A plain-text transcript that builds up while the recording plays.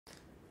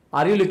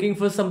Are you looking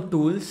for some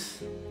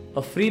tools,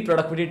 free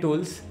productivity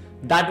tools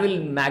that will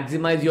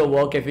maximize your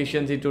work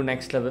efficiency to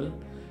next level?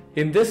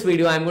 In this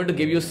video, I'm going to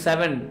give you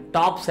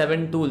top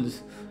 7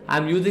 tools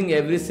I'm using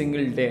every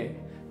single day.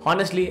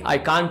 Honestly, I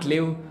can't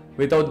live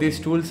without these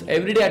tools.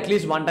 Every day, at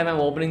least one time I'm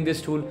opening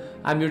this tool,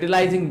 I'm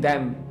utilizing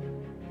them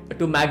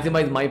to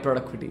maximize my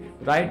productivity,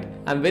 right?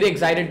 I'm very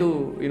excited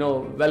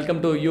to,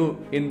 welcome to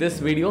you in this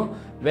video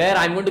where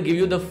I'm going to give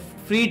you the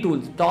free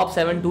tools, top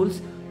 7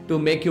 tools to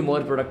make you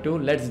more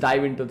productive. Let's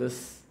dive into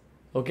this.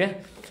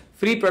 Okay,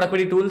 free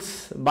productivity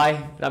tools by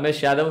Ramesh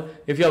Yadav.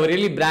 If you are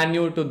really brand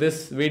new to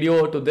this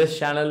video, to this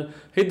channel,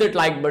 hit that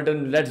like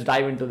button. Let's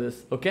dive into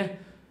this. Okay,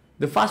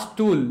 the first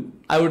tool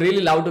I would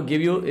really love to give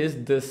you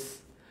is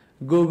this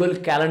Google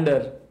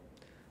Calendar.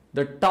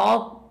 The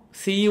top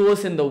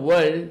CEOs in the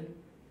world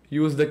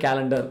use the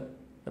calendar,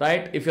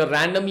 right? If you're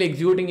randomly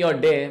executing your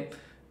day,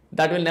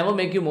 that will never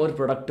make you more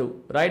productive,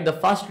 right? The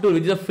first tool,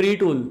 which is a free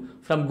tool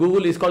from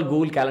Google, is called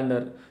Google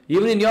Calendar.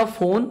 Even in your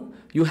phone,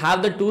 you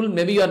have the tool,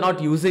 maybe you are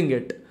not using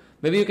it.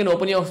 Maybe you can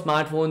open your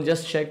smartphone,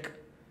 just check,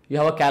 you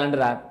have a calendar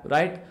app,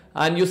 right?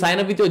 And you sign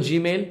up with your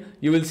Gmail,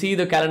 you will see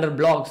the calendar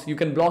blocks. You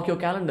can block your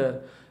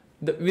calendar.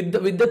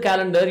 With the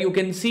calendar, you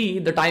can see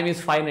the time is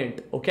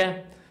finite,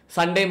 okay?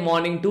 Sunday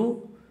morning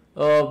to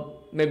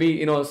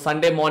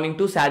Sunday morning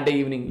to Saturday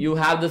evening. You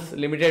have this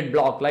limited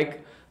block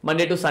like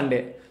Monday to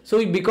Sunday.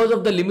 So because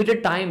of the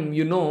limited time,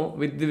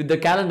 with the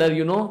calendar,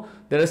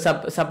 there is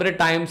separate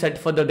time set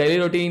for the daily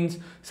routines,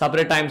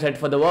 separate time set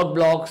for the work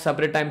blocks,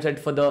 separate time set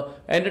for the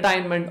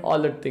entertainment, all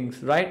the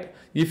things, right?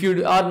 If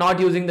you are not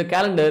using the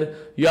calendar,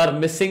 you are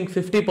missing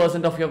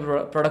 50% of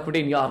your productivity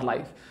in your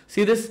life.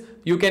 See this,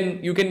 you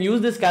can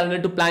use this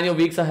calendar to plan your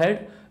weeks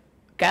ahead.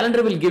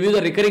 Calendar will give you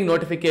the recurring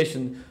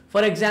notification.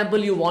 For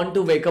example, you want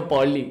to wake up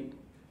early.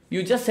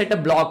 You just set a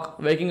block,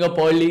 waking up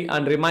early,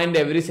 and remind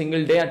every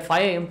single day at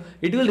 5 a.m.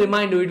 It will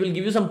remind you, it will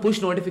give you some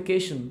push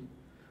notification.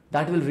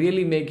 That will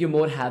really make you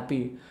more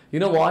happy.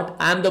 You know what?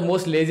 I am the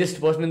most laziest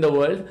person in the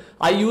world.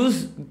 I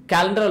use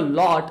calendar a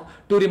lot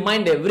to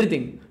remind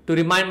everything. To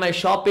remind my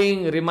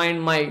shopping,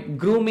 remind my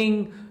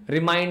grooming,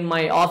 remind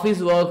my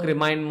office work,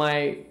 remind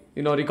my,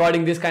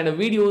 recording this kind of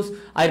videos.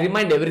 I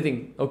remind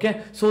everything,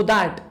 okay? So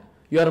that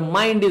your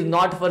mind is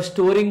not for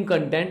storing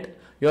content.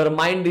 Your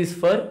mind is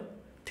for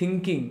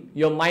thinking.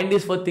 Your mind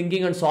is for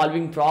thinking and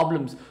solving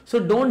problems. So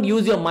don't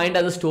use your mind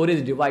as a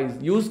storage device.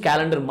 Use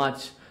calendar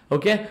much.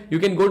 Okay, you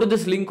can go to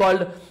this link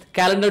called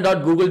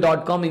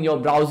calendar.google.com in your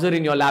browser,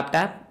 in your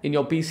laptop, in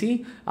your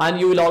PC, and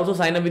you will also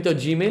sign up with your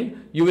Gmail.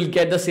 You will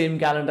get the same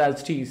calendar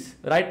as Tees,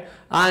 right?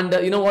 And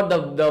you know what,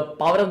 the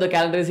power of the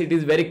calendar is, it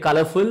is very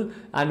colorful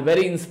and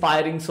very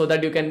inspiring, so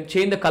that you can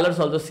change the colors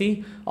also.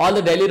 See, all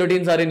the daily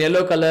routines are in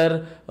yellow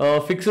color,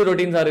 fixed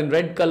routines are in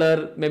red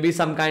color, maybe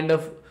some kind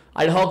of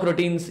ad hoc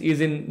routines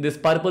is in this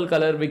purple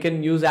color. We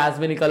can use as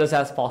many colors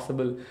as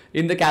possible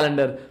in the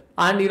calendar.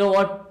 And you know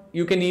what?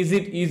 You can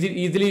easily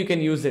you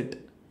can use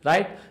it,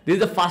 right? This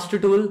is the first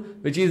tool,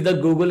 which is the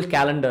Google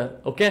Calendar.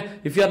 Okay,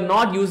 if you are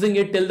not using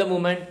it till the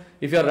moment,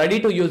 if you are ready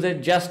to use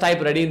it, just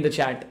type ready in the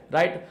chat,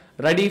 right?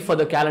 Ready for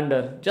the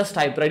calendar. Just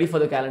type ready for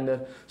the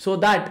calendar, so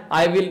that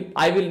I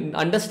will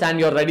understand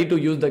you're ready to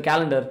use the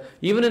calendar.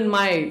 Even in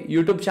my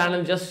YouTube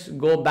channel, just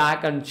go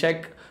back and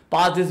check,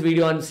 pause this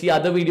video and see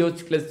other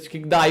videos. Let's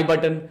click the I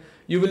button.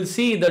 You will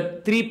see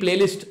the 3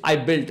 playlists I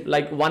built,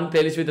 like one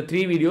playlist with the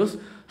 3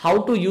 videos,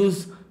 how to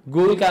use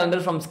Google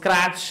Calendar from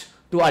scratch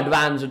to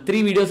advanced.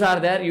 3 videos are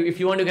there. If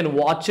you want, you can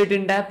watch it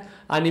in depth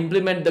and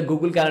implement the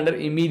Google Calendar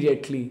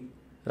immediately,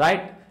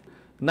 right?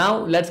 Now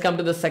let's come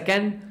to the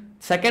second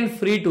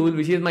free tool,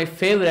 which is my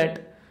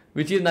favorite,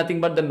 which is nothing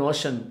but the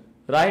Notion,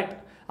 right?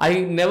 I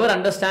never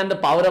understand the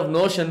power of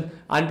Notion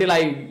until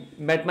I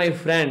met my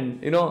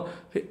friend.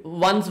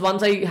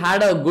 Once I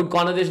had a good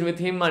conversation with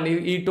him, and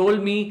he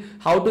told me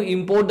how to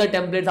import the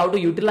templates, how to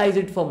utilize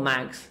it for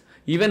Macs.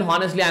 Even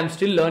honestly, I'm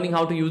still learning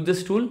how to use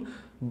this tool.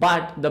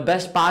 But the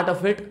best part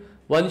of it,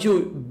 once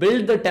you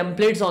build the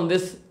templates on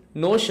this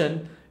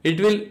Notion, it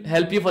will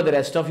help you for the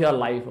rest of your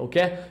life.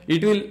 Okay,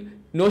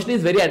 Notion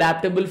is very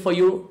adaptable for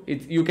you.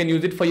 You can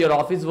use it for your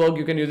office work,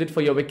 you can use it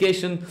for your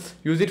vacation,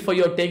 use it for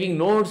your taking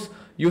notes,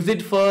 use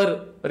it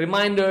for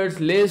reminders,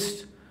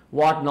 lists,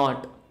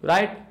 whatnot,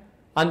 right?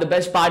 And the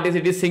best part is,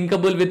 it is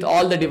syncable with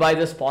all the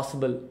devices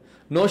possible.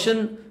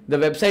 Notion, the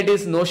website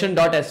is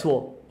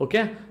notion.so.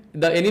 Okay,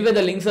 anyway,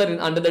 the links are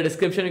under the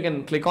description. You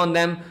can click on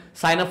them,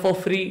 sign up for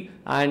free,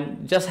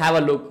 and just have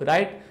a look,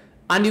 right?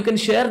 And you can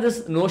share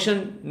this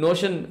Notion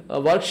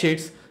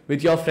worksheets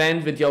with your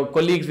friends, with your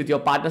colleagues, with your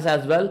partners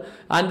as well.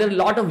 And there are a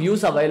lot of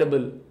views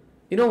available.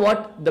 You know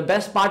what? The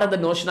best part of the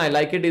Notion, I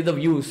like it, is the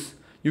views.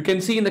 You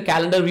can see in the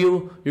calendar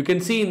view, you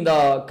can see in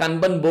the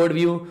Kanban board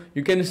view,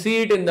 you can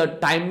see it in the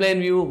timeline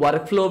view,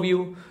 workflow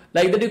view.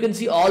 Like that, you can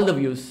see all the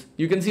views.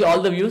 You can see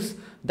all the views.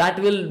 That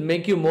will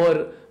make you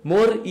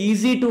more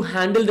easy to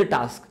handle the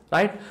task,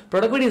 right?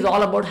 Productivity is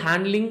all about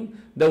handling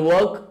the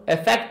work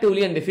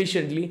effectively and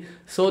efficiently,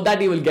 so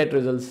that you will get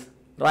results,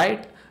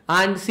 right?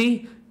 And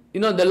see,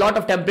 there are a lot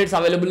of templates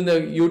available in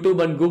the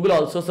YouTube and Google.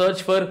 Also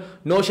search for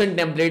Notion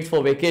templates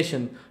for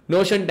vacation,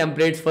 Notion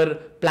templates for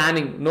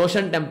planning,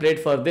 Notion template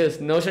for this,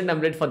 Notion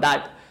template for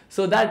that,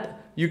 so that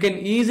you can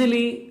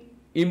easily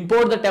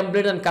import the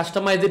template and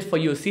customize it for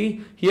you.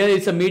 See, here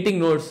it's a meeting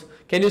notes.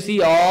 Can you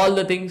see all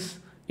the things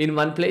in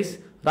one place,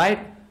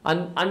 right?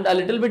 And a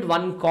little bit,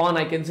 one con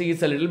I can see,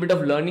 it's a little bit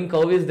of learning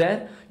curve is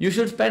there. You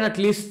should spend at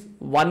least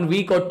 1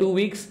 week or 2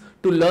 weeks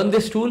to learn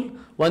this tool.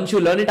 Once you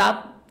learn it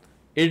up,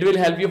 it will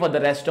help you for the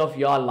rest of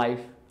your life.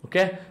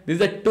 Okay, this is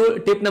the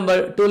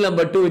tool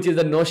number 2, which is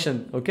the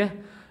Notion. Okay,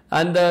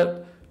 and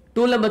the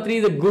tool number 3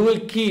 is the Google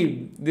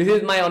Keep. This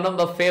is my one of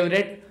the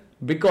favorite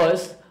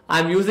because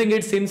I'm using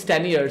it since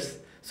 10 years.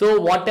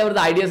 So whatever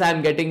the ideas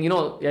I'm getting,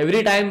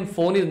 every time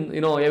phone is,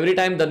 every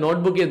time the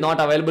notebook is not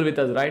available with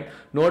us, right?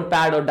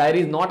 Notepad or diary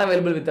is not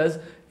available with us.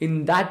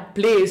 In that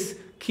place,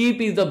 Keep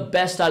is the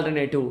best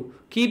alternative.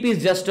 Keep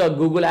is just a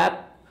Google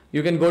app.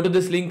 You can go to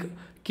this link,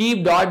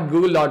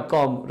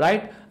 keep.google.com,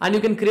 right? And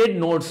you can create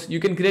notes.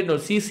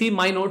 See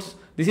my notes.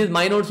 This is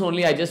my notes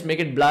only. I just make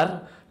it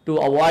blur to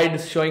avoid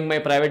showing my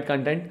private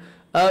content.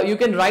 You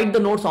can write the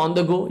notes on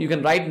the go. You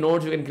can write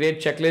notes. You can create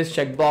checklists,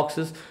 check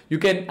boxes. You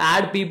can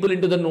add people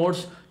into the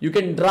notes. You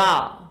can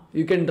draw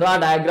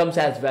diagrams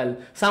as well.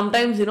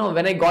 Sometimes,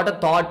 when I got a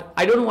thought,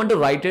 I don't want to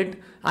write it,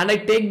 and I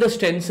take the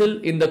stencil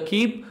in the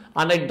Keep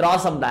and I draw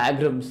some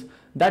diagrams.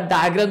 That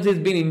diagrams is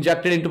being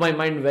injected into my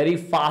mind very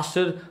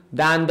faster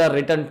than the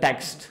written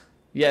text.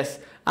 Yes,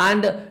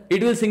 and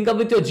it will sync up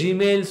with your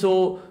Gmail.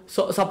 So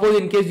suppose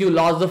in case you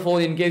lost the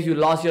phone, in case you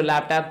lost your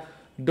laptop,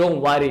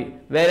 don't worry.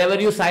 Wherever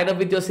you sign up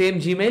with your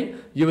same Gmail,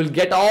 you will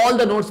get all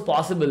the notes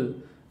possible.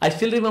 I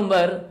still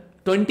remember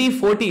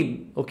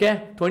 2014.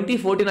 Okay,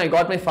 2014. I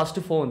got my first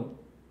phone.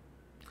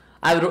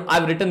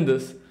 I've written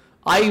this.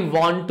 I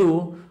want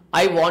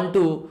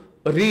to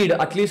read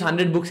at least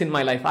 100 books in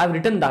my life. I've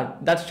written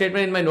that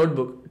statement in my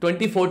notebook.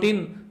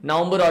 2014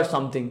 November or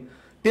something.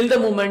 Till the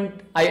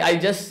moment I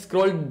just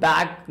scrolled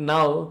back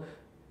now.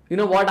 You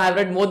know what? I've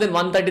read more than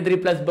 133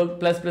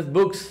 plus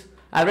books.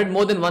 I've read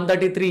more than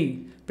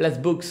 133 plus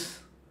books.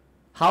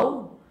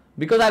 How?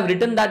 Because I've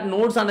written that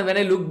notes, and when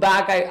I look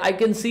back, I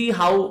can see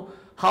how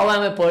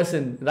I'm a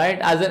person, right?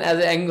 As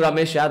a young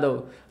Ramesh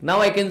Yadav. Now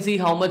I can see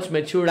how much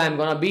matured I'm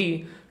gonna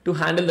be to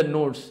handle the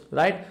notes,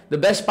 right? The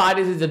best part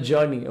is the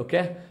journey.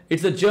 Okay,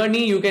 it's a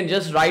journey. You can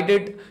just write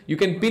it. You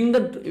can pin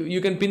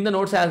the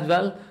notes as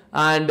well,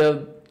 and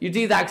it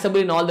is accessible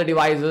in all the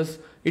devices.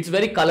 It's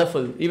very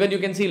colorful. Even you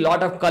can see a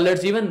lot of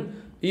colors.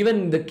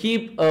 Even the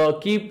Keep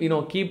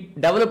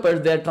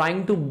developers, they're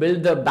trying to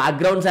build the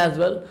backgrounds as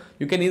well.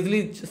 You can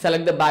easily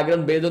select the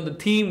background based on the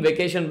theme,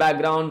 vacation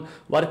background,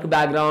 work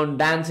background,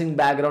 dancing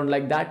background,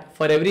 like that.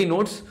 For every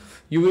notes,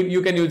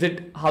 you can use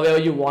it however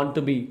you want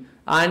to be,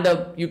 and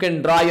you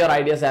can draw your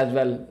ideas as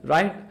well,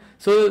 right?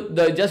 So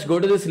just go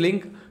to this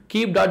link,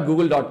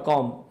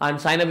 keep.google.com,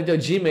 and sign up with your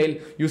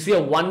Gmail. You see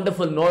a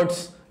wonderful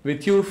notes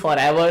with you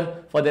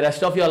forever, for the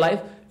rest of your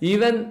life.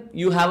 Even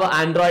you have an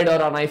Android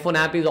or an iPhone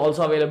app is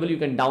also available. You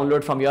can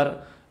download from your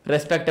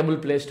respectable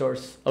Play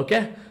stores.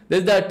 Okay, this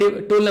is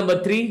the tool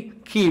number 3,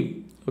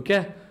 Keep.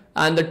 Okay,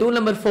 and the tool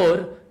number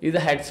 4 is the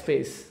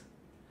Headspace.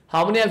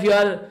 How many of you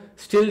are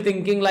still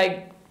thinking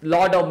like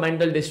lot of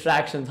mental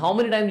distractions? How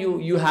many times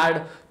you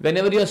had,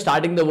 whenever you're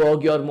starting the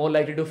work, you're more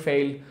likely to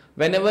fail.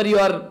 Whenever you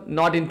are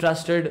not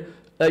interested,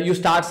 you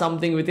start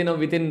something, within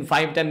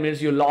 5-10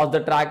 minutes you lost the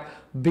track,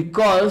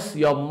 because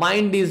your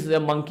mind is a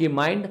monkey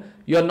mind.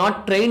 You're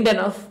not trained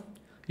enough.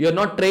 You're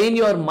not trained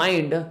your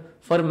mind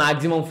for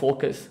maximum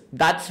focus.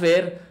 That's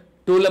where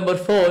tool number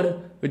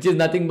 4, which is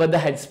nothing but the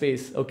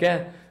Headspace.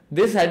 Okay,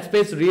 this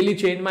Headspace really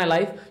changed my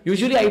life.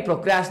 Usually I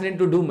procrastinate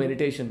to do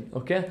meditation.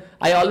 Okay,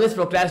 I always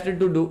procrastinate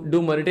to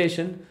do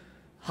meditation.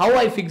 How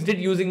I fixed it?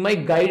 Using my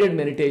guided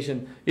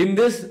meditation. In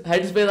this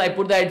Headspace, I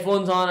put the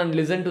headphones on and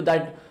listen to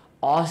that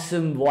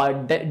awesome voice,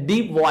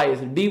 deep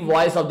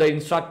voice of the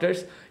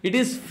instructors. It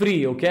is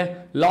free. Okay,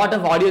 lot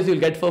of audios you'll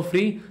get for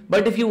free,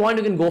 but if you want,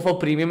 you can go for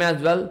premium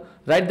as well,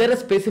 right? There are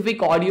specific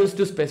audios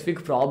to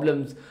specific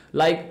problems,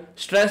 like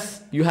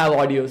stress, you have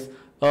audios,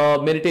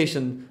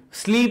 meditation,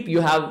 sleep,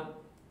 you have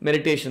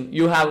meditation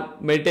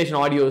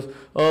audios,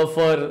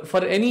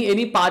 for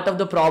any part of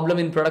the problem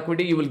in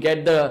productivity, you will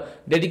get the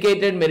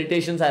dedicated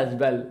meditations as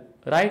well,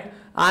 right?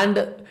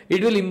 And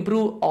it will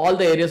improve all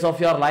the areas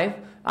of your life.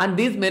 And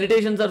these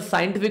meditations are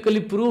scientifically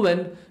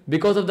proven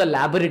because of the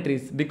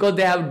laboratories, because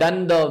they have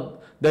done the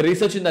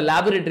research in the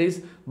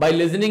laboratories. By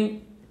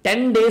listening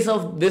 10 days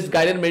of this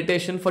guided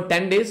meditation for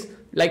 10 days,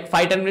 like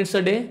 5-10 minutes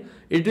a day,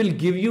 it will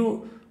give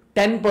you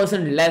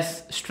 10%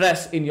 less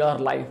stress in your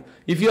life.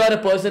 If you are a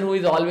person who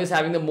is always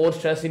having the more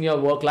stress in your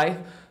work life,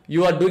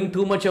 you are doing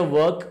too much of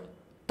work,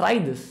 try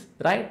this,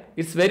 right?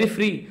 It's very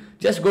free.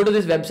 Just go to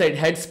this website,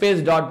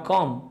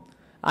 headspace.com,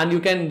 and you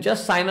can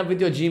just sign up with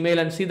your Gmail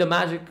and see the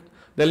magic.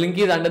 The link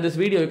is under this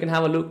video. You can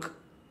have a look,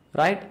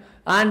 right?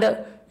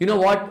 And you know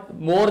what?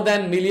 More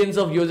than millions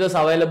of users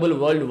available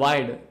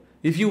worldwide.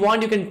 If you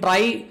want, you can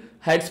try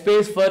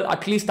Headspace for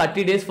at least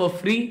 30 days for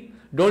free.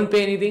 Don't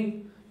pay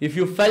anything. If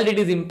you felt it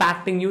is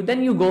impacting you,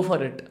 then you go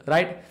for it,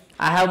 right?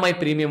 I have my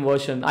premium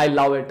version. I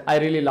love it. I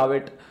really love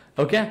it.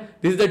 Okay.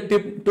 This is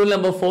the tool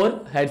number 4,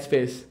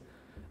 Headspace.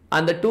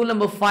 And the tool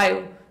number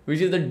 5,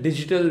 which is the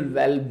digital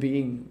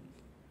well-being.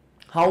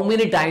 How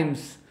many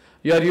times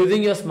you are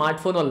using your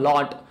smartphone a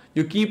lot?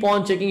 You keep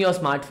on checking your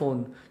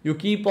smartphone. You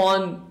keep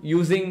on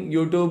using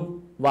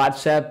YouTube,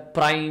 WhatsApp,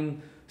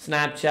 Prime,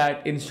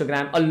 Snapchat,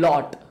 Instagram a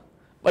lot.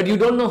 But you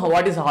don't know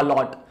what is a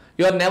lot.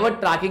 You are never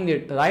tracking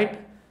it, right?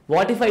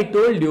 What if I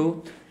told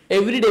you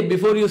every day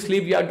before you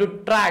sleep you have to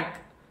track?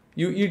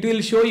 It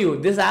will show you,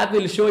 this app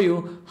will show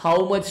you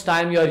how much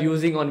time you are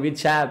using on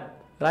which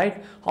app,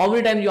 right? How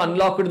many times you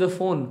unlocked the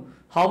phone,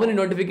 how many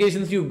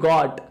notifications you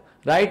got,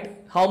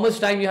 right? How much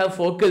time you have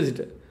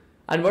focused,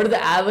 and what is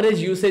the average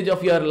usage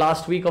of your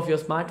last week of your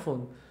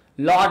smartphone.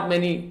 Lot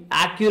many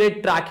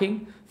accurate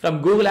tracking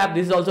from Google app.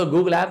 This is also a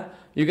Google app.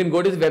 You can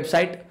go to this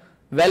website,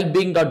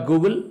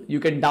 wellbeing.google. You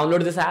can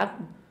download this app,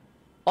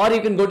 or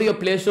you can go to your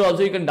Play Store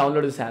also, you can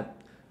download this app.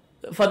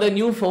 For the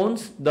new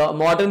phones, the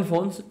modern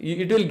phones,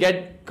 it will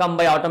come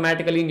by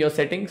automatically in your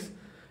settings.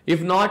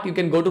 If not, you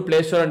can go to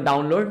Play Store and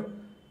download.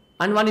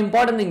 And one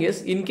important thing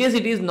is, in case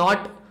it is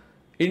not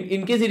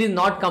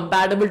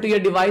compatible to your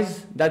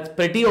device, that's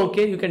pretty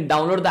okay. You can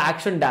download the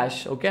Action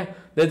Dash. Okay,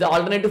 there's the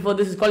alternative for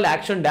this, is called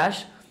Action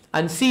Dash,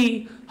 and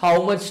see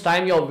how much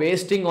time you're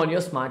wasting on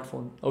your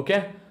smartphone.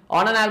 Okay,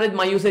 on an average,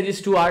 my usage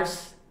is 2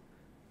 hours.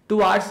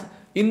 2 hours.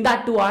 In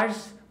that 2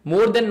 hours,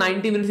 more than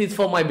 90 minutes is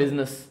for my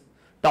business.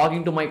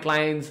 Talking to my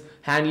clients,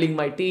 handling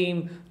my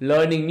team,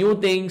 learning new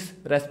things,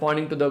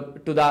 responding to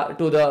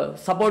the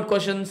support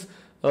questions,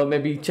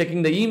 maybe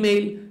checking the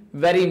email.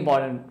 Very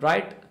important,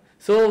 right?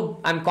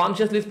 So I'm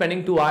consciously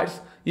spending 2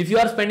 hours. If you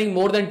are spending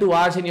more than 2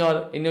 hours in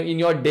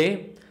your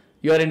day,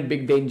 you are in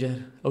big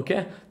danger.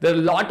 Okay, there are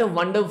a lot of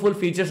wonderful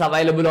features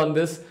available on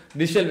this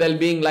digital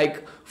well-being,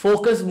 like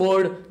focus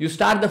mode. You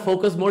start the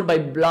focus mode by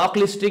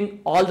blocklisting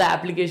all the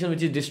application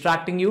which is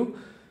distracting you.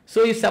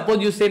 So if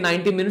suppose you say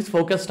 90 minutes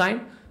focus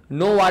time,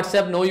 no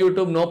WhatsApp, no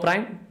YouTube, no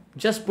Prime,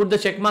 just put the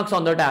check marks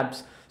on the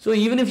tabs. So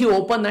even if you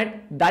open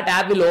that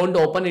app will won't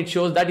open. It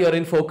shows that you're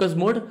in focus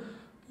mode.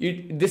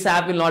 This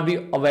app will not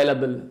be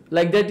available.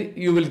 Like that,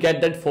 you will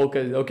get that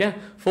focus. Okay,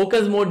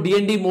 focus mode,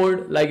 DND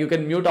mode, like you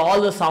can mute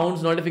all the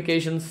sounds,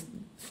 notifications,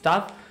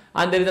 stuff.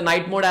 And there is a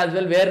night mode as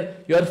well, where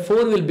your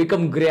phone will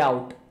become gray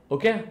out.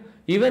 Okay,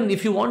 even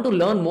if you want to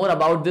learn more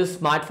about this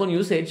smartphone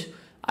usage,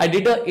 I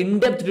did an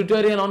in-depth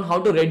tutorial on how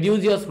to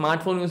reduce your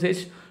smartphone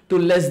usage to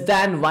less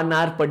than 1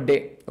 hour per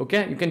day.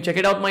 Okay, you can check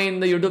it out in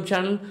the YouTube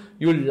channel.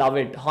 You'll love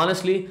it.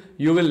 Honestly,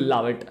 you will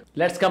love it.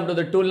 Let's come to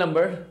the tool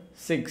number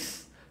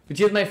 6,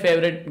 which is my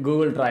favorite,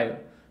 Google Drive.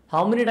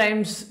 How many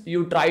times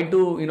you try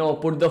to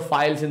put the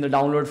files in the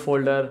download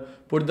folder,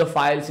 put the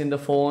files in the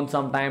phone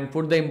sometime,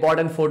 put the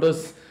important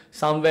photos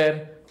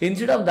somewhere.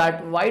 Instead of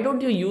that, why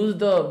don't you use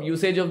the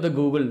usage of the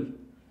Google,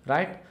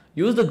 right?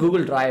 Use the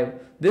Google Drive.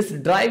 This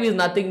drive is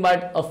nothing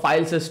but a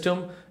file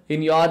system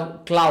in your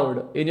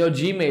cloud, in your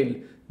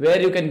Gmail,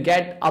 where you can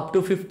get up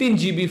to 15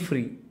 GB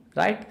free,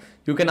 right?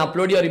 You can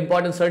upload your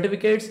important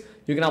certificates,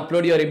 you can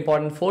upload your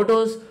important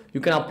photos,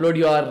 you can upload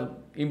your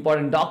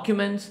important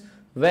documents,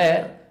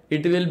 where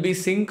it will be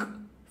sync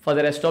for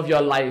the rest of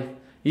your life.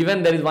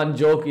 Even there is one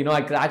joke,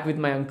 I crack with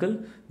my uncle,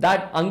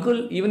 that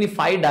uncle, even if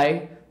I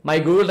die, my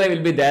Google Drive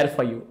will be there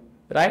for you,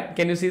 right?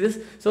 Can you see this?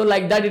 So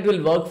like that, it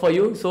will work for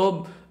you.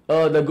 So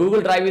the Google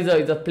Drive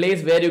is a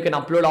place where you can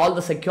upload all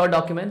the secure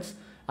documents.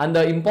 And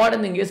the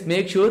important thing is,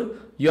 make sure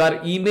your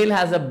email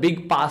has a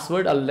big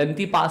password, a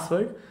lengthy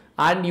password,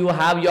 and you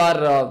have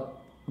your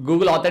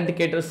Google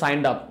Authenticator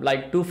signed up,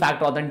 like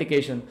 2-factor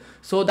authentication,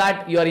 so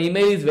that your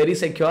email is very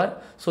secure,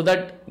 so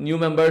that new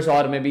members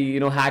or maybe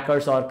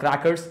hackers or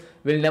crackers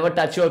will never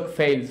touch your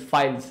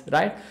files,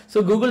 right?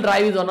 So Google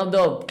Drive is one of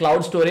the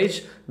cloud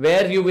storage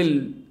where you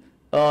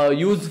will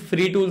use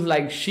free tools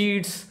like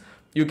Sheets.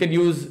 You can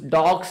use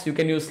Docs, you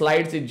can use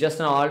Slides. It's just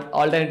an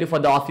alternative for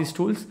the office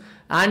tools,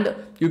 and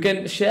you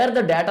can share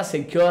the data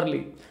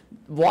securely.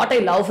 What I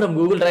love from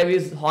Google Drive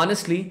is,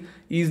 honestly,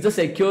 is the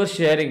secure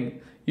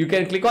sharing. You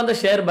can click on the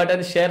share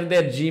button, share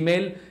their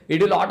Gmail.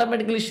 It will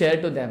automatically share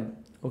to them.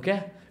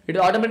 Okay, it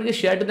will automatically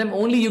share to them.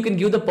 Only you can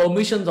give the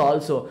permissions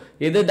also.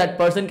 Either that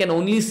person can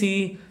only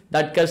see,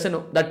 that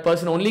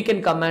person only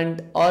can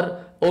comment,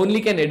 or only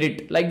can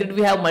edit. Like that,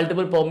 we have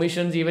multiple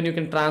permissions. Even you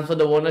can transfer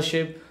the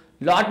ownership.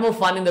 Lot more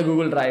fun in the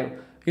Google Drive.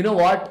 You know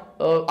what?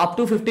 Up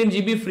to 15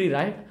 GB free,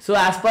 right? So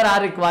as per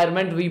our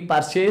requirement, we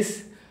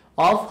purchase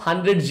of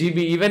 100 GB.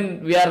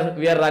 Even we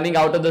are running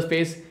out of the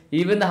space.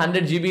 Even the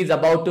 100 GB is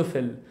about to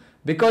fill,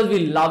 because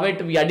we love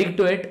it, we addict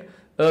to it,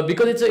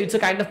 because it's a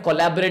kind of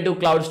collaborative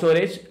cloud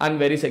storage and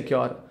very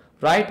secure,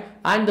 right?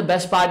 And the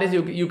best part is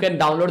you can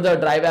download the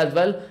drive as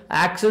well,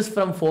 access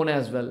from phone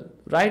as well,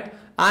 right?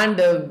 And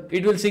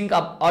it will sync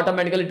up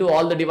automatically to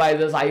all the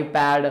devices,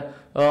 iPad,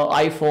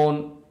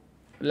 iPhone,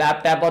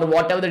 laptop, or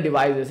whatever the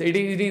device is. It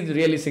is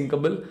really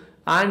syncable,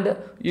 and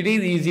it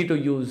is easy to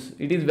use.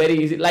 It is very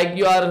easy, like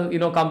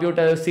your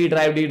computer C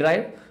drive, D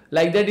drive.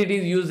 Like that, it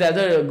is used as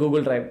a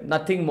Google Drive,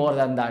 nothing more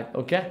than that.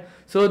 Okay,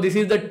 so this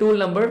is the tool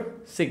number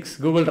 6,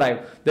 Google Drive.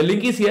 The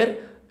link is here.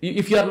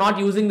 If you are not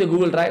using the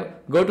Google Drive,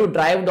 go to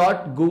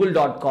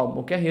drive.google.com.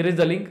 okay, here is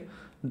the link,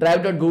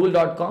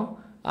 drive.google.com,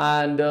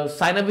 and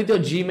sign up with your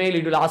Gmail.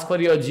 It will ask for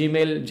your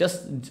Gmail.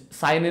 Just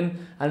sign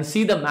in and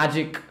see the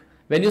magic.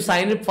 When you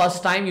sign in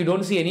first time, you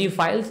don't see any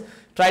files.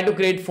 Try to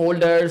create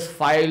folders,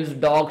 files,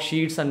 doc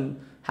sheets, and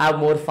have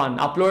more fun.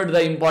 Upload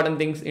the important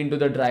things into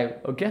the drive.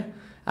 Okay,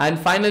 and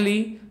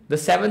finally, the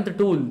 7th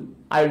tool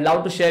I would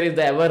love to share is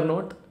the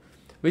Evernote,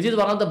 which is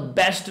one of the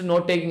best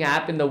note-taking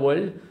app in the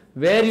world,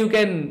 where you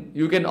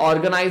can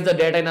organize the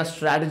data in a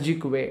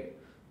strategic way,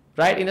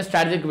 right? In a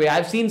strategic way.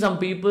 I've seen some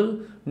people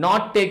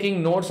not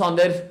taking notes on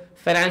their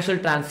financial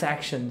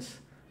transactions,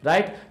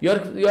 right?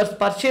 You're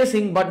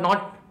purchasing but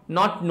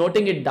not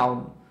noting it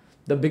down.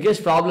 The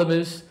biggest problem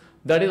is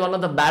that is one of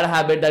the bad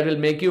habits that will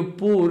make you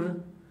poor,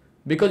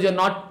 because you're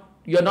not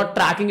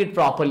tracking it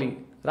properly,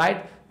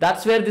 right?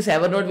 That's where this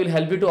Evernote will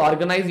help you to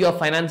organize your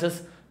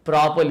finances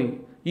properly.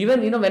 Even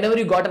whenever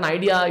you got an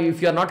idea,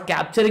 if you're not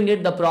capturing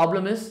it, the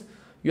problem is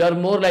you are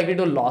more likely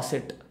to lose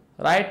it,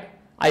 right?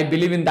 I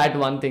believe in that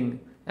one thing.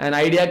 An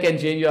idea can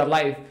change your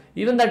life.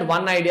 Even that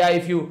one idea,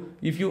 if you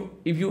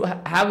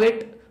have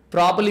it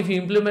properly, if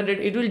you implement it,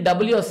 it will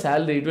double your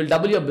salary, it will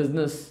double your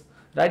business,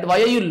 right?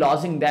 Why are you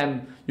losing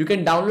them? You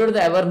can download the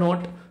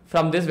Evernote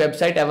from this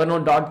website,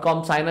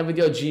 evernote.com, sign up with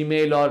your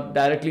Gmail or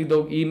directly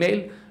the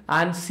email,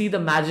 and see the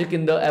magic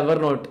in the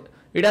Evernote.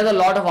 It has a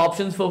lot of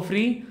options for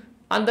free,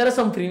 and there are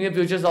some premium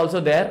features also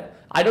there.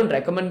 I don't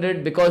recommend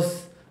it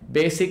because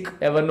basic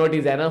Evernote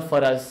is enough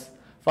for us,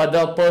 for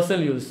the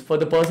personal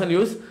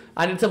use,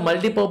 and it's a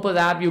multi-purpose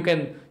app. You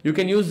can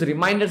use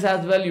reminders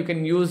as well. You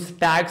can use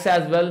tags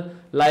as well,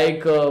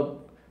 like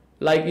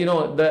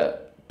the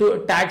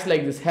two tags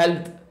like this,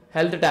 health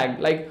tag,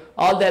 like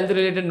all the health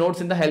related notes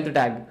in the health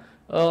tag.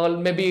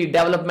 Maybe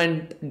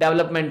development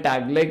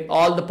tag, like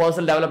all the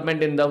personal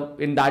development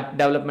in that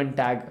development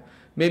tag.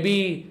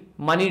 Maybe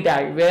money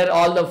tag, where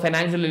all the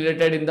financial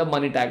related in the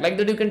money tag. Like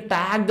that, you can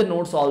tag the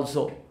notes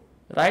also,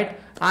 right?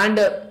 And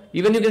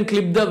even you can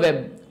clip the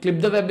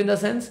web in the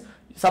sense,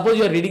 suppose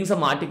you are reading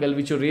some article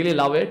which you really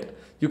love it,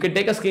 you can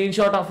take a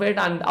screenshot of it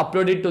and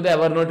upload it to the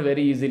Evernote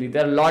very easily.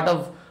 There are a lot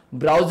of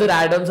browser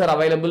add-ons are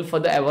available for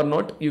the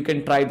Evernote. You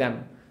can try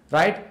them,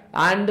 right?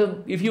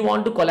 And if you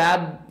want to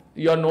collab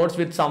your notes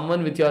with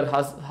someone, with your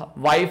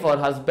wife or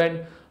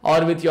husband,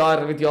 or with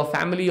your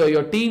family or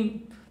your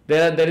team,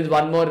 there is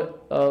one more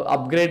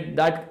upgrade,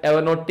 that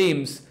Evernote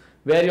Teams,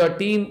 where your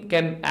team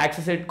can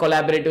access it,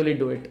 collaboratively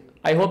do it.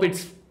 I hope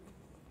it's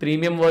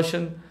premium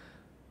version,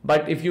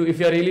 but if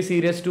you're really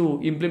serious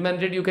to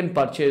implement it, you can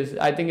purchase.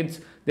 I think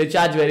they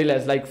charge very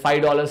less, like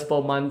 $5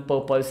 per month per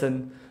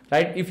person,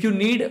 right? If you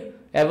need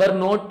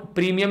Evernote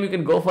premium, you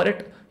can go for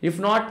it. If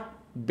not,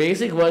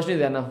 basic version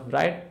is enough,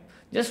 right?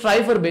 Just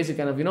try for basic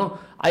enough.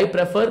 I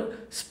prefer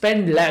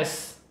spend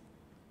less,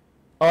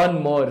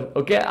 earn more.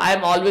 Okay, I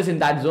am always in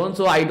that zone,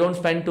 so I don't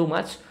spend too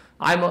much.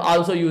 I'm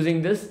also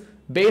using this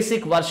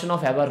basic version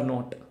of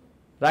Evernote,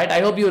 right?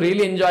 I hope you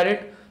really enjoyed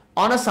it.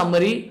 On a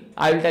summary,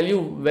 I will tell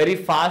you very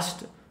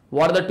fast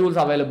what are the tools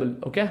available.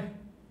 Okay,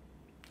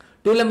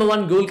 tool number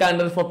 1, Google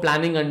Calendar for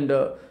planning and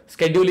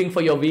scheduling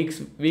for your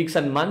weeks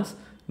and months.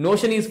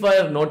 Notion is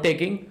for note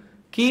taking.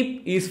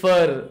 Keep is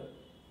for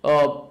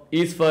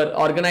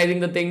organizing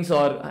the things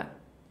or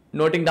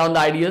noting down the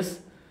ideas.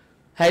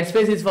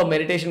 Headspace is for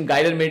meditation,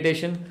 guided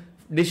meditation.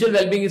 Digital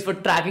Wellbeing is for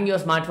tracking your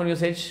smartphone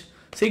usage.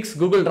 6,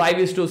 Google Drive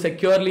is to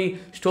securely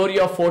store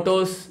your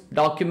photos,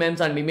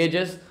 documents and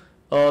images,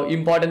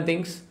 important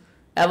things.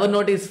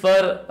 Evernote is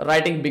for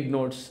writing big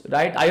notes,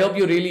 right? I hope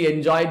you really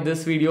enjoyed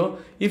this video.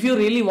 If you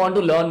really want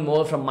to learn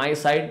more from my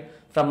side,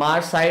 from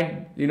our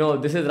side,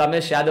 this is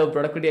Ramesh Yadav,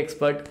 productivity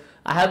expert.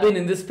 I have been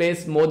in this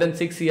space more than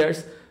 6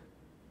 years.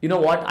 You know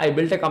what? I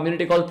built a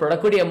community called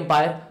Productivity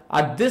Empire.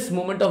 At this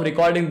moment of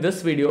recording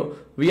this video,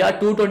 we are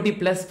 220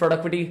 plus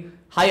productivity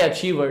high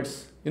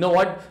achievers. You know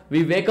what?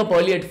 We wake up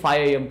early at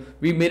 5 a.m.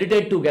 We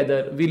meditate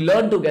together. We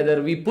learn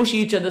together. We push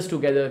each other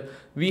together.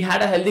 We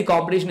had a healthy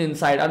competition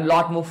inside and a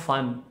lot more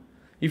fun.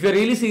 If you're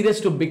really serious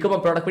to become a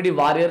productivity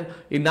warrior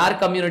in our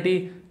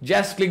community,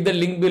 just click the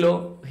link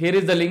below. Here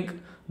is the link,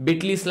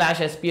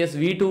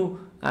 bit.ly/SPSV2,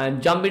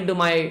 and jump into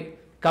my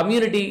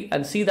community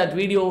and see that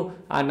video,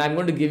 and I'm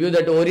going to give you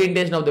that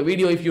orientation of the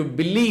video. If you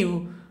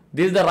believe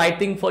this is the right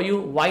thing for you,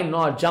 why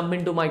not jump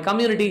into my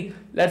community?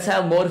 Let's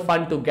have more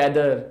fun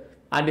together.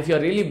 And if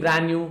you're really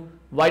brand new,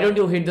 why don't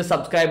you hit the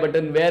subscribe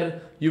button,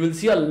 where you will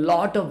see a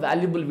lot of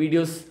valuable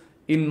videos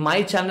in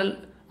my channel.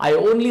 I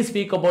only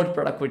speak about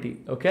productivity,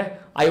 okay?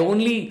 I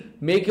only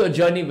make your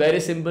journey very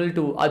simple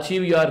to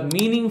achieve your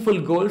meaningful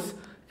goals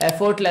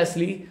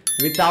effortlessly,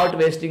 without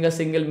wasting a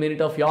single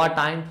minute of your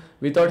time,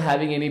 without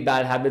having any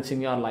bad habits in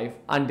your life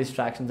and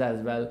distractions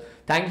as well.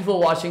 Thank you for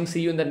watching.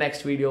 See you in the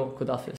next video. Khudafis.